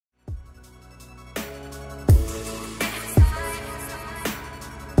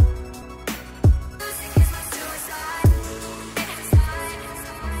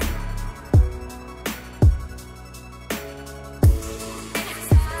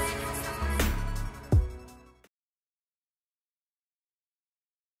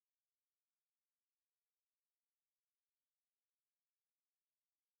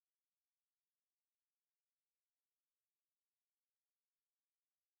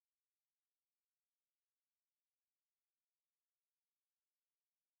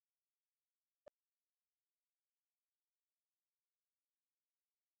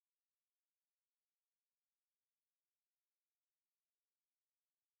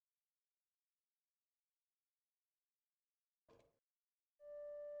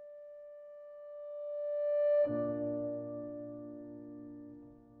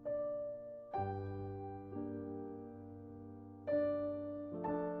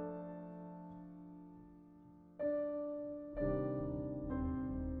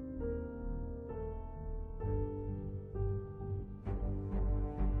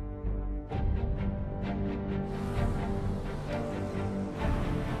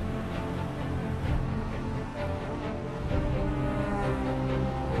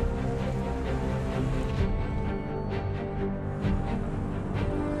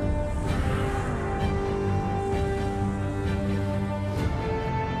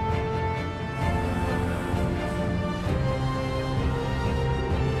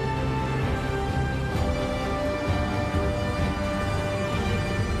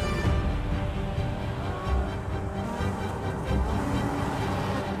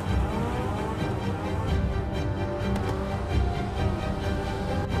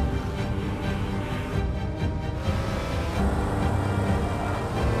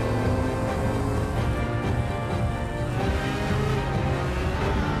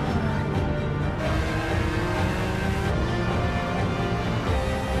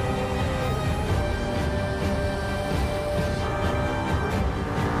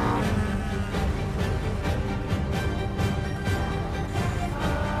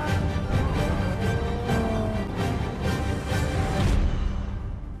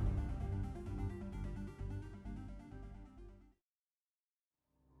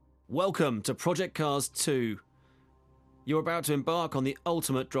Welcome to Project Cars 2. You're about to embark on the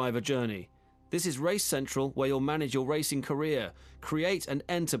ultimate driver journey. This is Race Central, where you'll manage your racing career, create and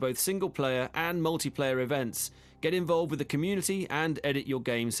enter both single-player and multiplayer events, get involved with the community and edit your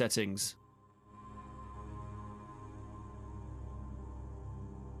game settings.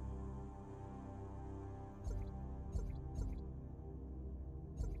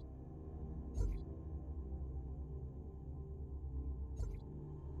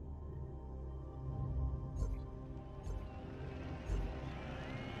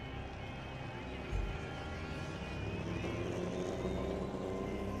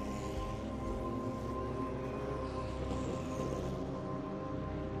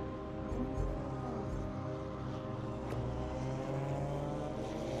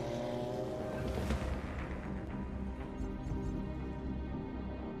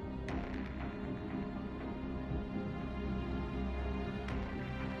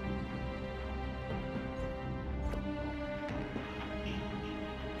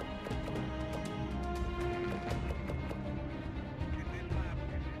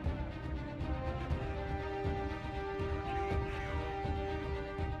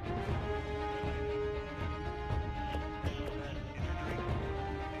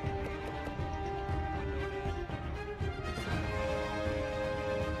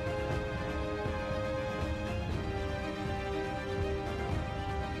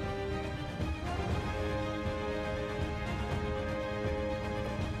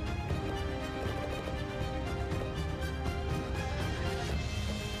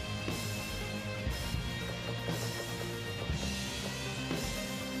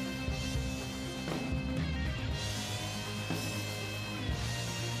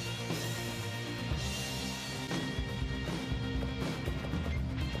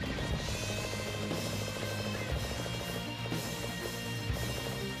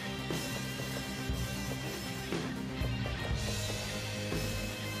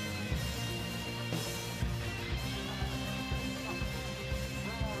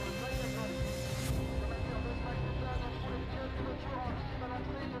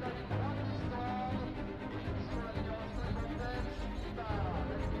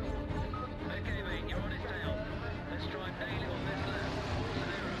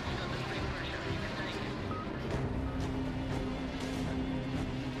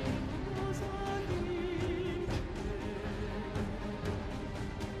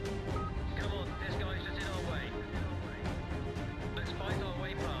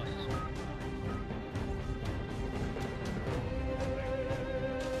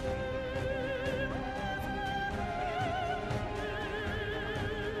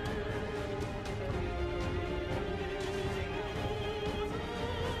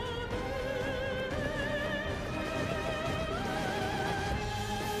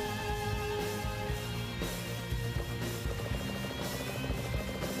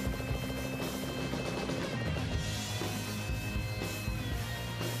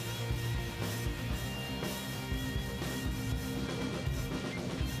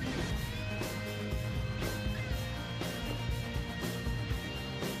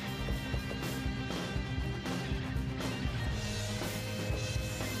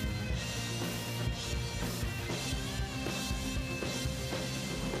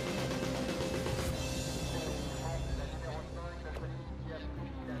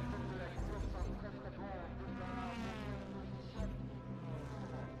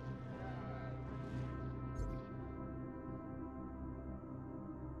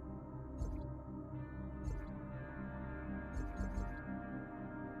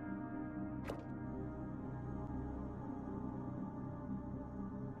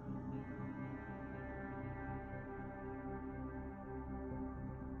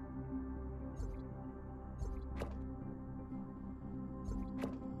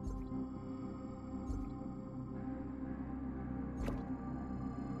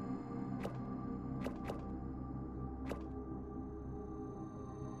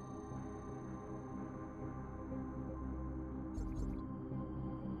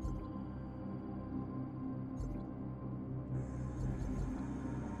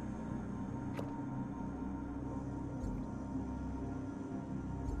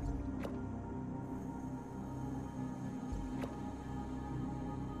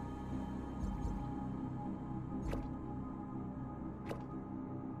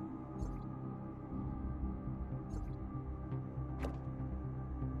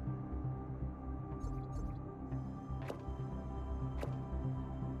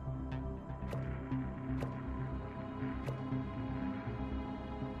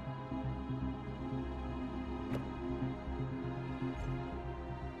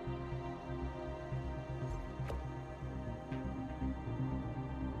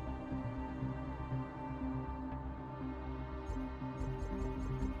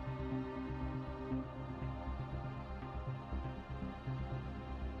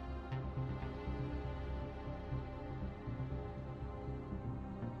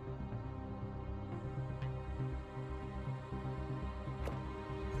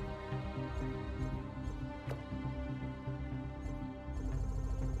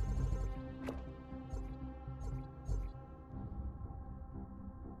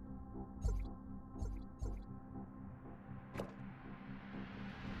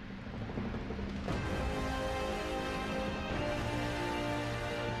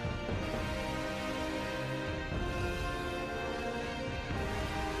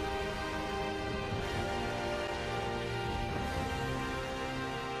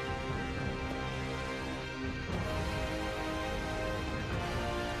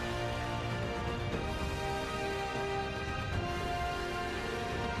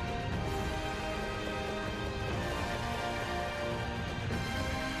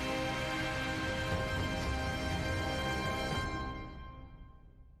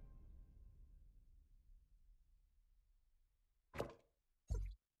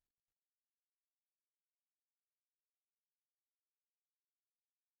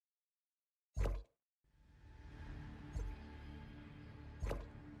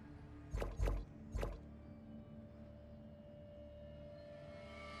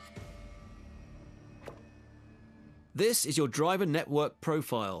 This is your driver network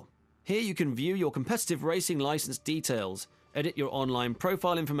profile. Here you can view your competitive racing license details, edit your online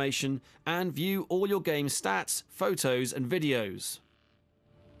profile information, and view all your game stats, photos, and videos.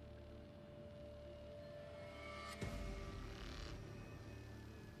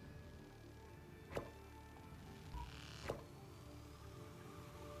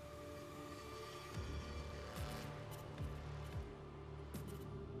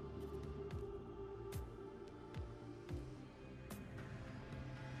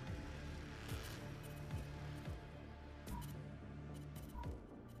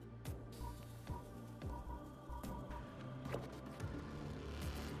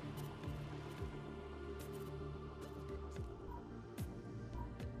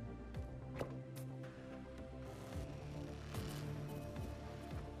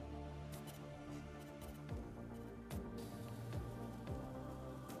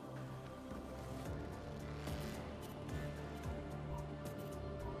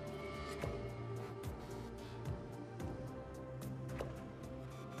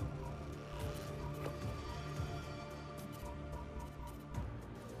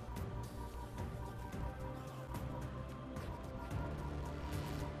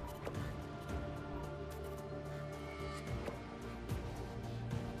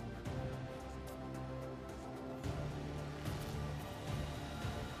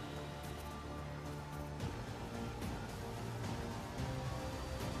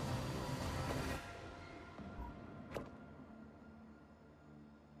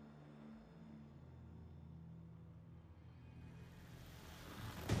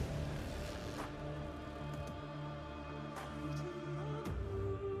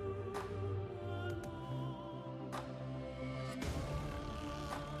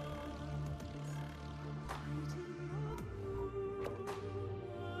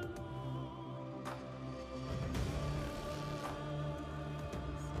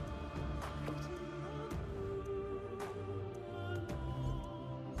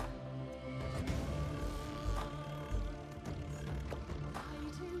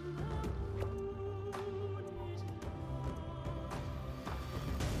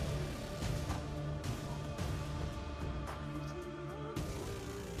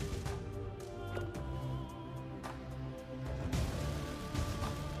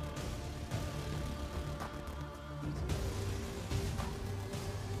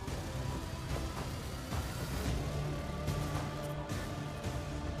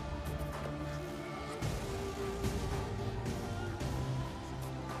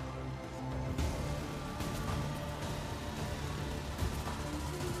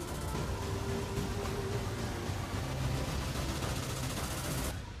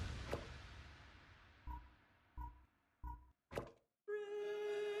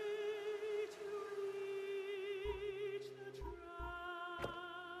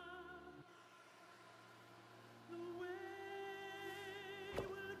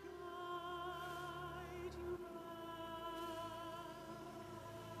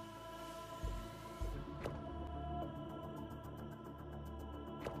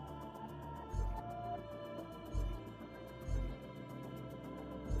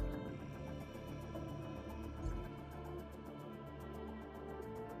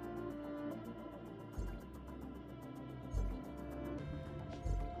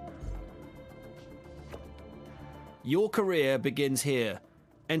 Your career begins here.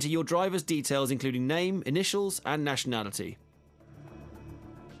 Enter your driver's details including name, initials, and nationality.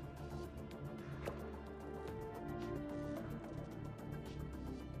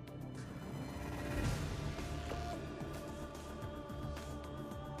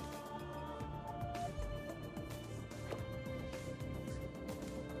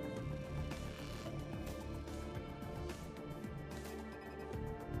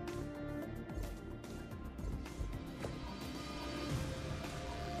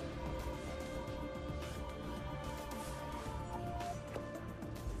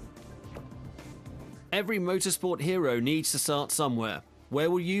 Every motorsport hero needs to start somewhere. Where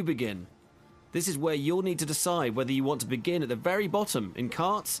will you begin? This is where you'll need to decide whether you want to begin at the very bottom in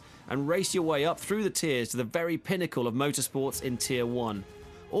karts and race your way up through the tiers to the very pinnacle of motorsports in Tier 1,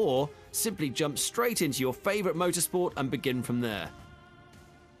 or simply jump straight into your favourite motorsport and begin from there.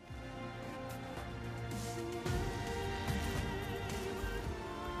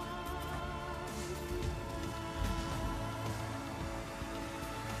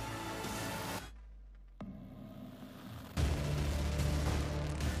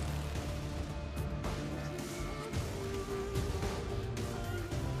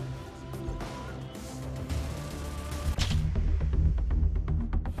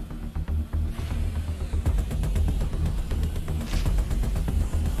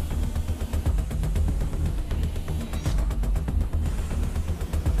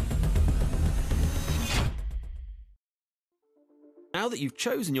 Now that you've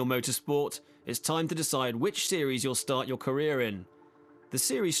chosen your motorsport, it's time to decide which series you'll start your career in. The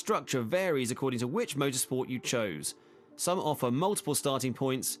series structure varies according to which motorsport you chose. Some offer multiple starting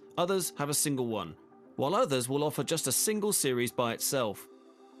points, others have a single one, while others will offer just a single series by itself.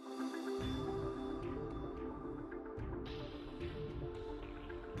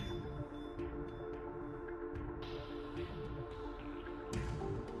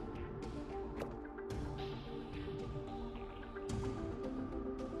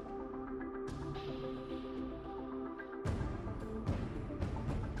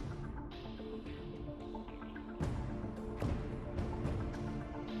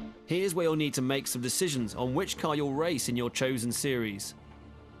 Here's where you'll need to make some decisions on which car you'll race in your chosen series.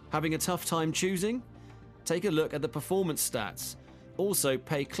 Having a tough time choosing? Take a look at the performance stats. Also,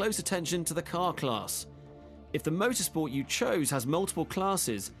 pay close attention to the car class. If the motorsport you chose has multiple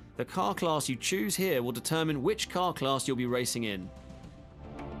classes, the car class you choose here will determine which car class you'll be racing in.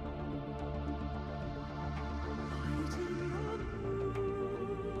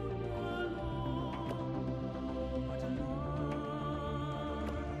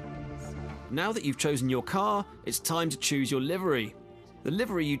 Now that you've chosen your car, it's time to choose your livery. The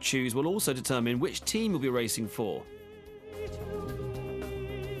livery you choose will also determine which team you'll be racing for.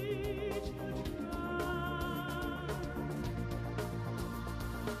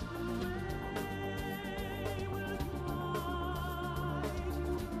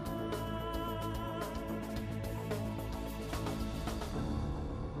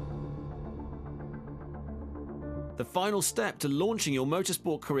 The final step to launching your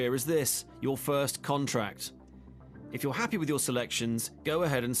motorsport career is this: your first contract. If you're happy with your selections, go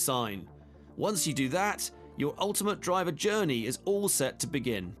ahead and sign. Once you do that, your ultimate driver journey is all set to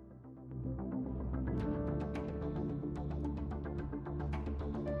begin.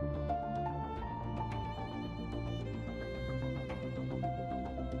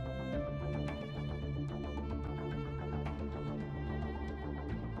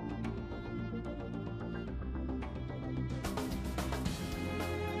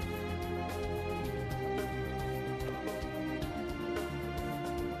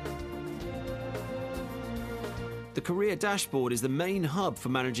 The career dashboard is the main hub for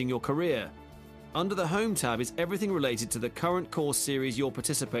managing your career. Under the Home tab is everything related to the current course series you're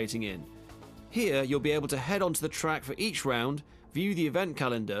participating in. Here you'll be able to head onto the track for each round, view the event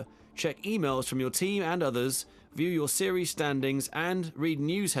calendar, check emails from your team and others, view your series standings, and read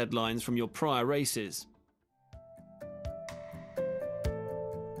news headlines from your prior races.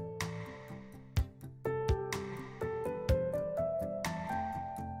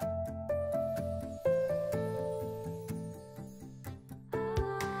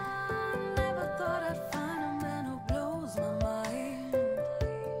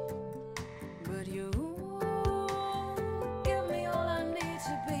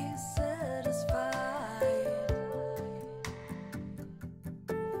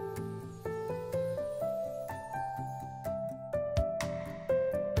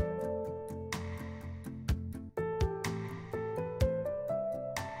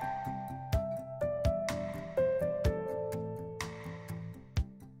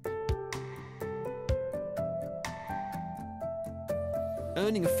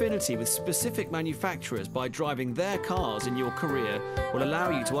 Earning affinity with specific manufacturers by driving their cars in your career will allow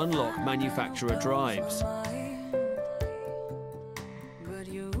you to unlock manufacturer drives.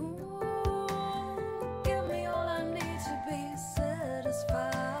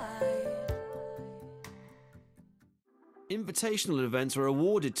 Invitational events are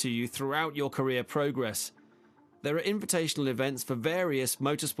awarded to you throughout your career progress. There are invitational events for various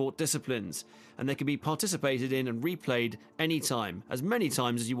motorsport disciplines, and they can be participated in and replayed anytime, as many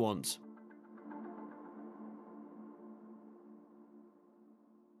times as you want.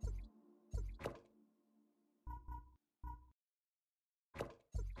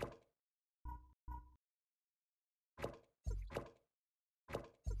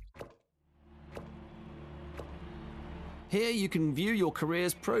 Here you can view your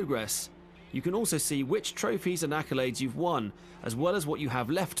career's progress. You can also see which trophies and accolades you've won, as well as what you have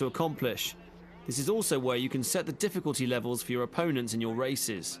left to accomplish. This is also where you can set the difficulty levels for your opponents in your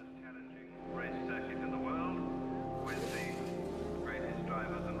races.